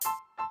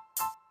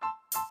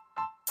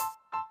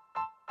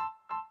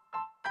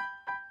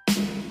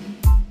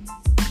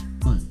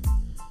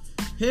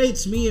Hey,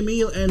 it's me,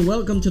 Emil, and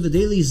welcome to the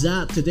Daily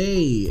Zap.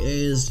 Today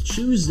is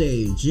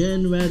Tuesday,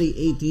 January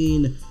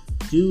 18,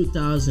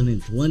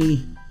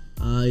 2020.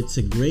 It's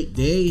a great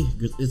day.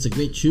 It's a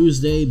great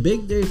Tuesday.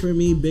 Big day for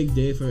me, big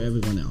day for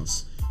everyone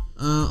else.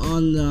 Of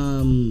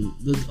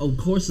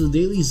course, the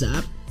Daily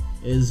Zap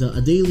is a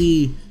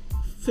daily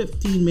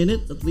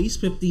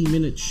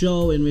 15-minute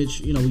show in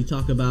which, we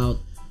talk about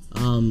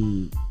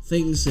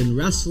things in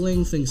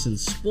wrestling, things in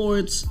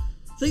sports,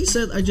 things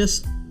that I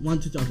just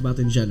want to talk about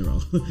in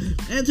general.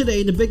 And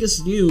today, the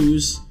biggest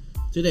news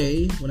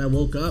today, when I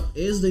woke up,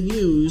 is the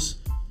news.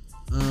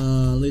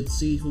 Let's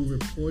see who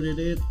reported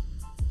it.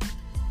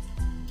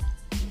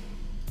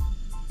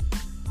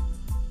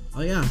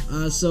 Oh yeah,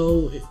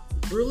 so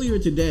earlier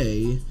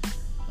today,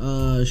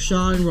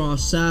 Sean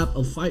Ross Sapp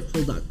of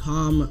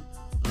Fightful.com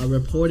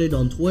reported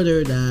on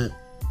Twitter that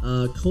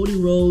Cody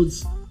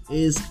Rhodes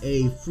is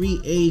a free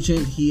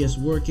agent. He is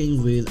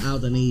working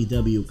without an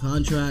AEW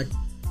contract.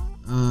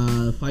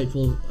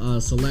 Fightful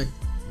Select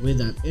with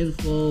that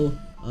info.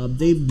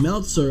 Dave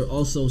Meltzer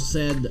also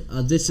said,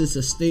 this is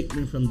a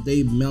statement from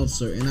Dave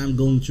Meltzer, and I'm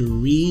going to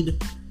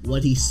read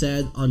what he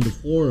said on the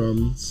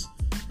forums.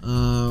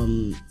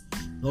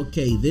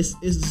 Okay, this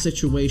is the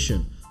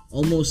situation.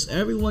 Almost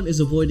everyone is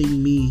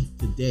avoiding me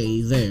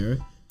today there,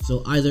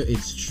 so either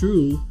it's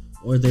true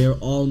or they're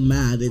all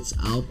mad it's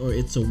out, or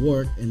it's a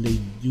work and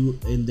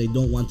they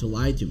don't want to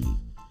lie to me.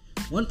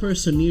 One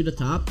person near the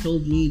top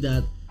told me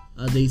that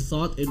they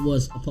thought it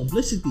was a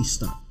publicity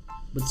stunt,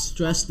 but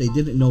stressed they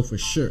didn't know for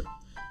sure.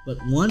 But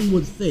one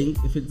would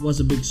think if it was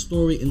a big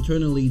story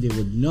internally, they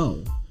would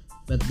know.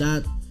 But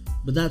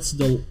that's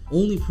the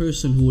only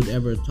person who would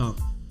ever talk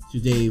to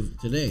Dave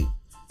today.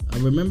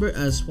 Remember,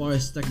 as far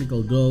as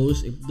technical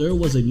goes, if there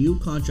was a new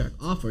contract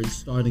offered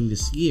starting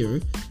this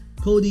year,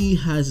 Cody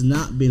has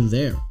not been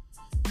there.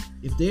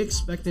 If they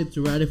expected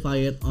to ratify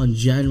it on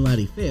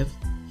January 5th,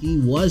 he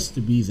was to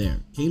be there.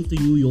 Came to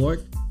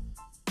Newark,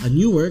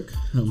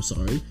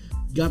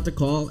 got the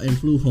call and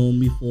flew home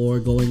before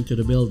going to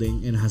the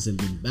building and hasn't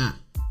been back.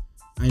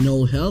 I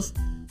know health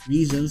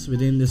reasons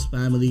within this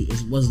family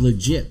was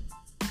legit.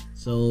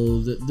 So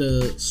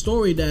the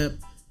story that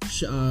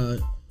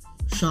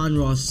Sean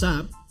Ross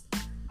Sapp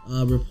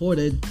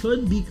reported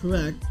could be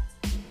correct.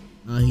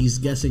 He's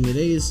guessing it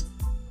is,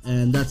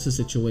 and that's the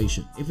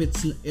situation.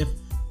 If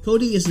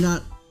Cody is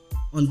not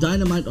on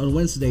Dynamite on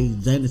Wednesday,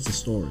 then it's a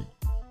story.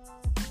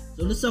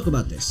 So let's talk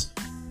about this.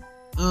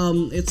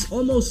 It's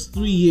almost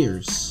 3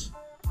 years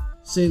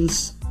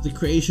since the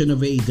creation of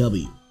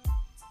AEW,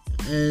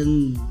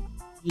 and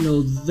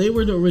they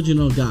were the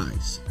original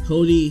guys: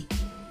 Cody,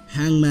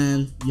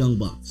 Hangman, Young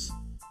Bucks.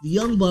 The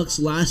Young Bucks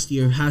last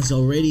year has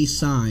already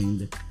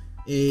signed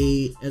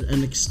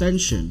an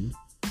extension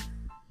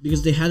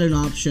because they had an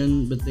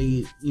option, but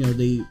they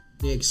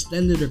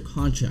extended their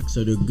contract,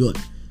 so they're good.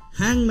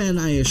 Hangman,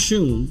 I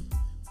assume,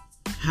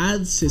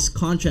 had his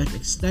contract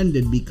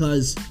extended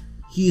because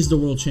he is the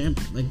world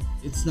champion. Like,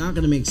 it's not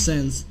gonna make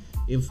sense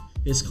if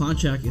his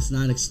contract is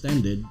not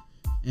extended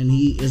and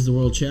he is the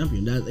world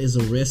champion. That is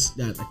a risk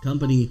that a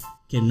company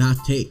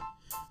cannot take.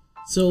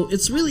 So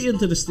it's really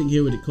interesting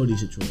here with the Cody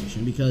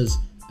situation because,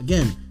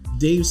 again,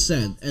 Dave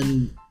said,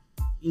 and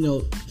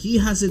he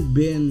hasn't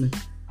been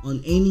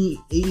on any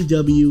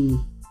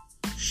AEW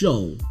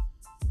show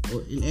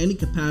or in any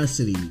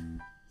capacity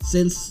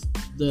since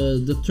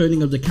the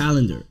turning of the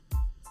calendar.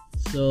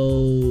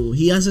 So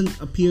he hasn't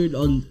appeared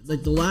on,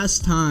 like, the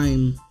last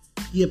time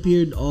he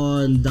appeared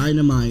on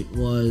Dynamite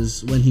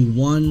was when he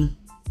won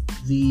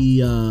the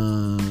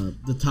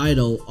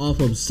title off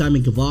of Sammy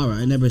Guevara,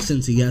 and ever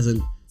since he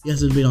hasn't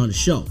been on the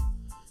show.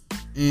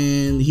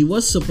 And he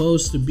was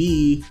supposed to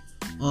be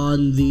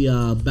on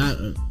the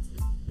battle.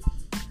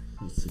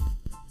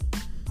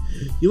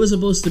 He was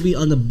supposed to be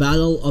on the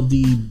Battle of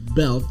the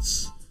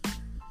Belts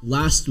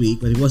last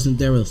week, but he wasn't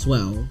there as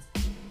well.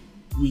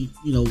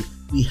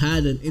 We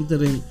had an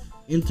interim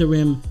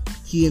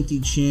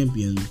TNT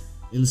champion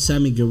in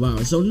Sammy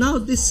Guevara. So now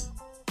if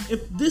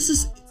this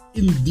is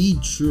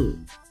indeed true,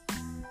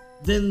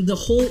 then the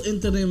whole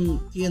interim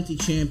TNT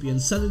champion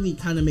suddenly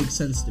kind of makes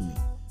sense to me,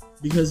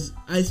 because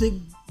I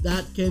think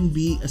that can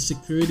be a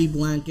security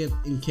blanket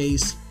in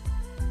case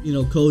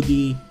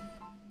Cody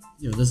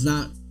does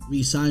not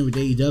re-sign with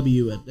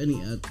AEW at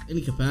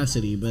any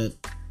capacity. But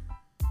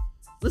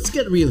let's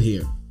get real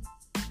here.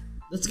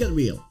 Let's get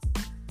real.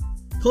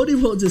 Cody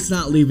Rhodes is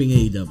not leaving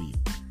AEW.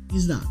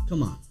 He's not.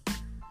 Come on.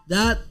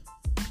 That's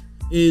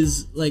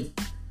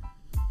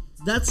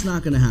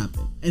not gonna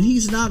happen. And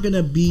he's not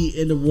gonna be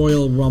in the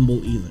Royal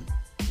Rumble either.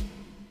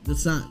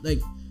 That's not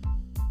like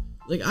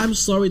I'm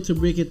sorry to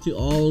break it to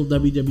all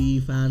WWE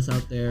fans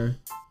out there,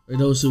 or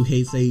those who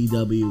hate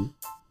AEW,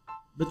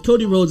 but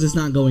Cody Rhodes is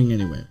not going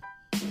anywhere.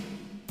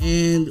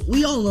 And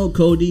we all know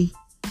Cody.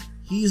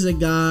 He's a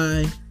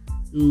guy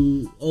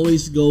who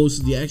always goes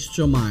the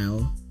extra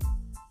mile.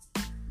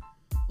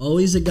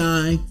 Always a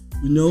guy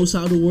who knows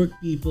how to work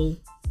people.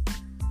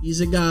 He's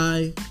a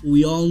guy who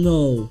we all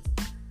know,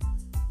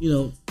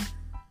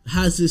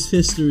 has this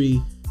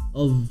history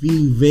of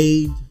being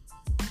vague.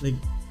 Like,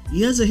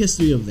 He has a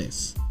history of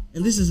this,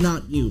 and this is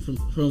not new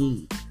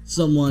from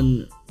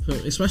someone,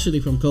 especially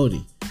from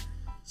Cody.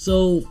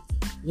 So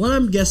what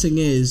I'm guessing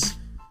is,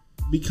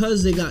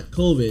 because they got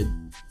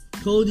COVID,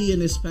 Cody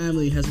and his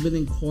family has been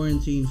in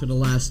quarantine for the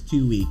last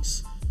 2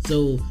 weeks.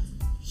 So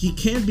he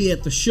can't be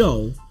at the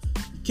show.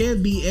 He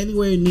can't be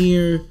anywhere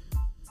near,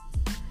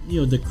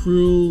 the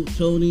crew,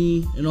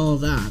 Tony, and all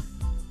that.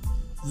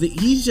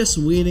 He's just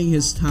waiting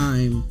his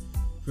time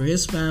for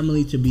his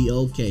family to be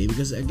okay.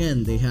 Because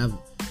again, they have,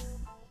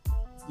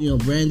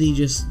 Brandy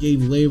just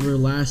gave labor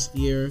last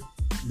year.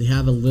 They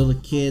have a little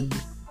kid.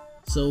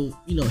 So,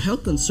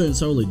 health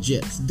concerns are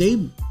legit.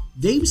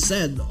 Dave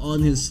said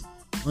on his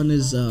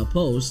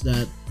post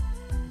that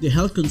the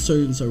health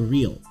concerns are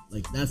real.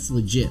 Like, that's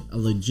legit, a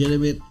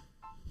legitimate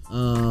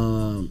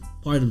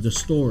part of the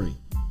story.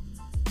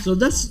 So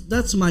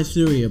that's my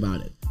theory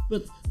about it.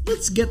 But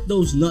let's get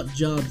those nut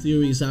job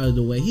theories out of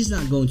the way. He's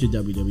not going to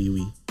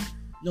WWE.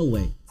 No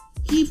way.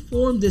 He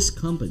formed this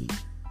company.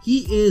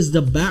 He is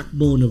the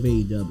backbone of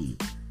AEW.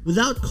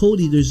 Without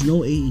Cody, there's no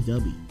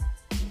AEW.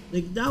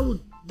 Like,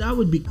 that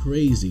would be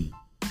crazy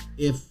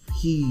if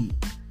he,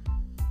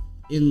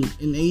 in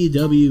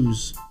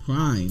AEW's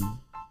prime,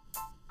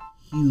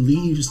 he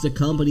leaves the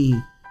company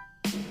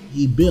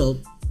he built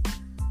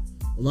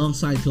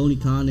alongside Tony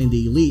Khan and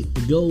the Elite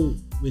to go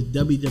with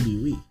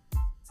WWE.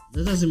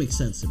 That doesn't make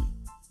sense to me.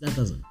 That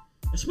doesn't.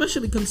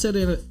 Especially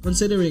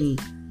considering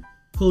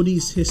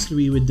Cody's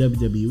history with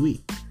WWE.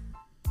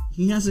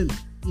 He hasn't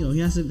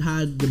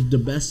had the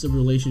best of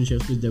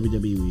relationships with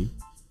WWE.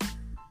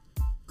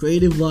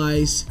 Creative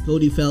wise,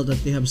 Cody felt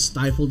that they have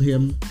stifled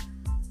him.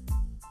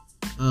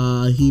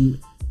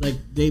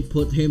 They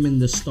put him in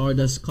the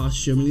Stardust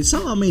costume, and he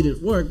somehow made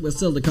it work, but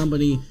still the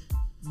company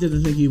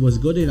didn't think he was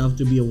good enough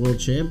to be a world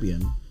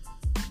champion.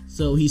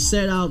 So he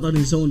set out on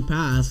his own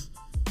path.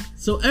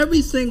 So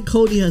everything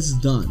Cody has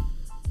done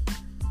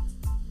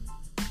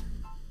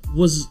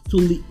was to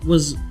lead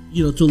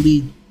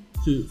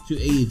to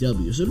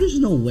AEW. So there's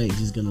no way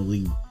he's gonna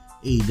leave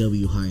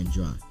AEW high and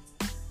dry.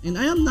 And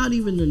I am not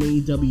even an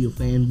AEW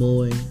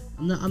fanboy.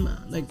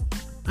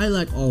 I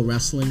like all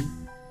wrestling.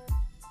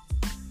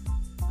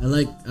 I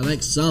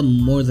like some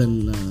more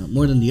than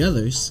the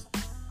others.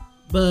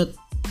 But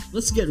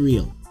let's get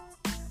real.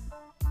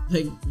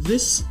 Like,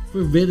 this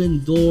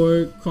Forbidden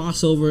Door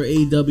crossover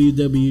AEW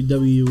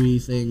WWE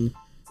thing,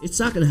 it's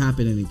not gonna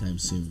happen anytime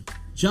soon.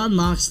 Jon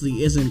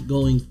Moxley isn't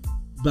going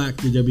back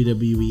to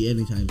WWE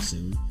anytime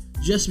soon.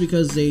 Just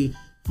because they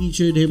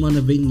featured him on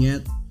a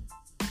vignette.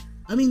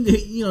 I mean,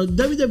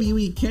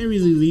 WWE can't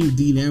really leave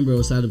Dean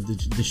Ambrose out of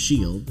the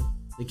Shield.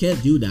 They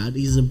can't do that.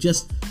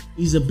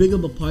 He's a big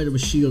of a part of a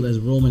Shield as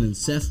Roman and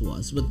Seth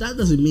was. But that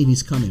doesn't mean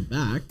he's coming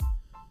back.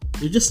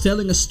 They're just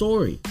telling a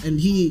story. And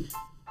he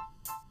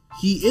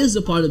is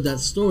a part of that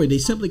story. They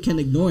simply can't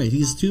ignore it.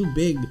 He's too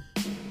big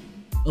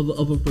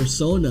of a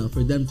persona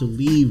for them to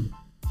leave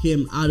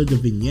him out of the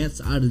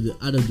vignettes, out of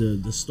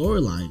the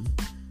storyline.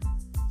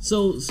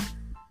 So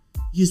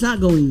he's not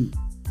going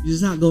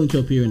to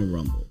appear in the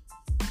Rumble.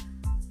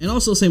 And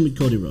also same with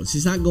Cody Rhodes.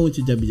 He's not going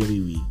to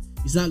WWE.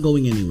 He's not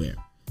going anywhere.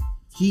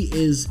 He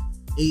is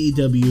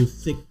AEW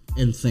thick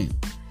and thin.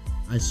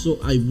 I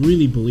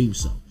really believe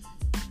so.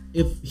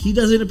 If he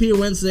doesn't appear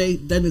Wednesday,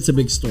 then it's a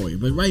big story.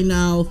 But right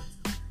now,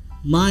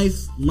 my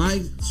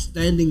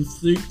standing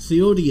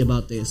theory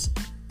about this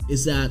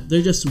is that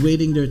they're just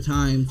waiting their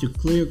time to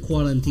clear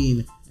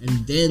quarantine,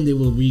 and then they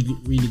will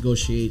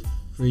renegotiate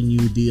for a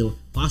new deal,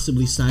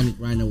 possibly sign it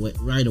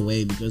right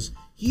away because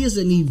he is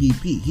an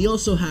EVP. He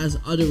also has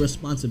other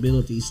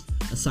responsibilities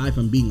aside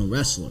from being a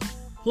wrestler.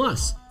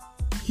 Plus,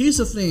 here's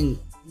the thing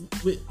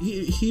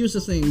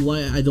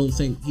why I don't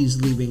think he's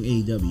leaving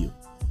AEW.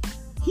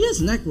 He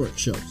has network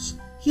shows.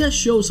 He has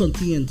shows on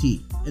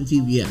TNT and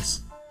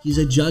TBS. He's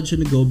a judge in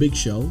the Go Big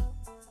Show.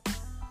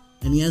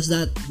 And he has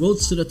that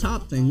Roads to the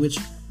Top thing, which,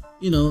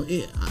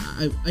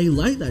 I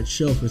like that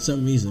show for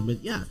some reason.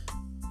 But yeah,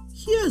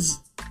 he has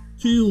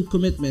 2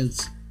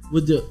 commitments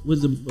with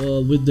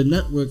the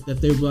network that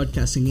they're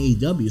broadcasting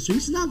AEW. So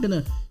he's not going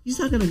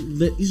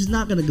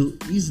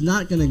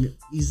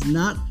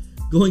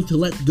to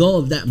let go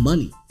of that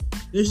money.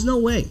 There's no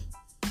way.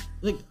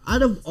 Like,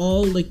 out of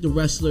all the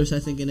wrestlers, I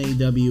think in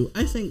AEW,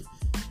 I think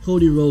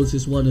Cody Rhodes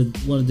is one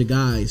of the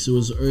guys who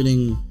is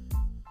earning,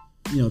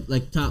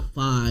 top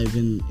 5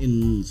 in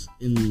earnings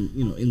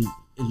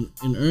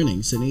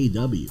in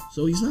AEW.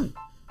 So he's not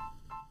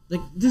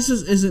this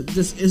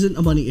isn't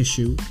a money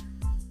issue.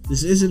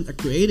 This isn't a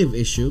creative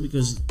issue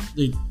because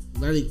they're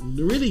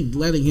really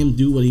letting him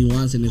do what he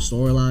wants in his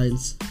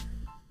storylines.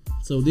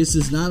 So this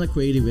is not a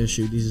creative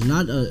issue. This is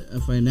not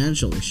a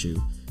financial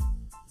issue.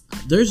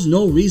 There's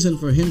no reason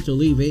for him to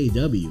leave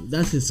AEW.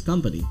 That's his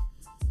company.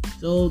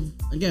 So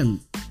again,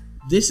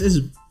 this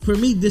is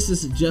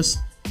just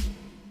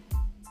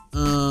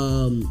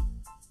a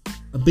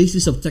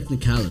basis of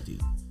technicality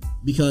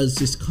because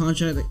his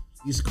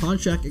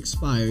contract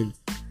expired.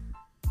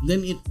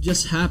 Then it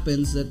just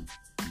happens that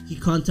he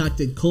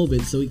contacted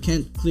COVID, so he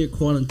can't clear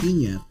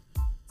quarantine yet.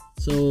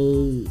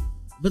 So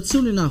But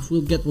soon enough,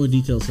 we'll get more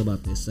details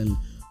about this, and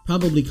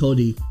probably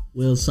Cody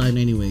will sign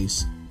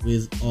anyways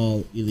with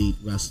All Elite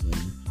Wrestling,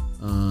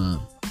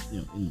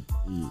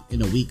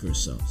 in a week or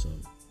so. So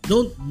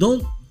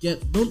don't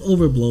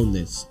overblown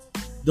this.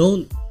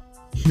 Don't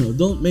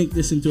make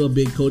this into a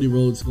big Cody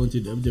Rhodes going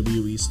to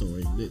WWE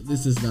story.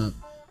 This is not.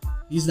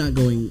 He's not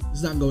going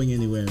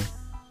anywhere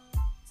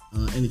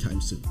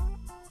anytime soon.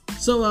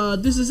 So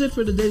this is it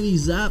for the Daily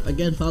Zap.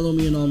 Again, follow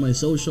me on all my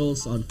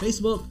socials on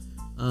Facebook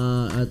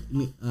at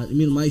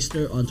Emil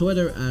Meister, on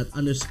Twitter at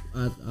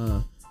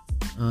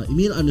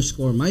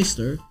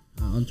Emil_Meister,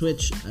 on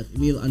Twitch at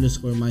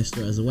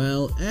Emil_Meister as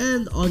well,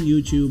 and on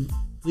YouTube.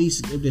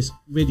 Please give this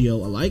video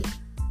a like,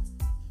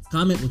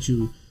 comment what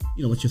you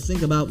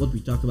think about what we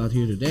talked about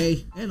here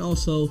today, and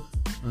also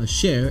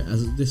share,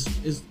 as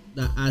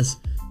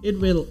it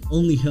will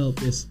only help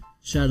this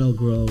channel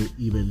grow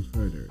even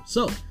further.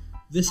 So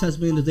this has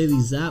been the Daily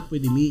Zap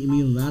with me,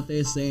 Emil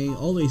Nate, saying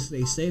always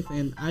stay safe,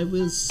 and I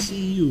will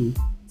see you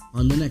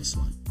on the next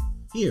one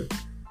here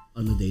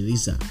on the Daily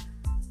Zap.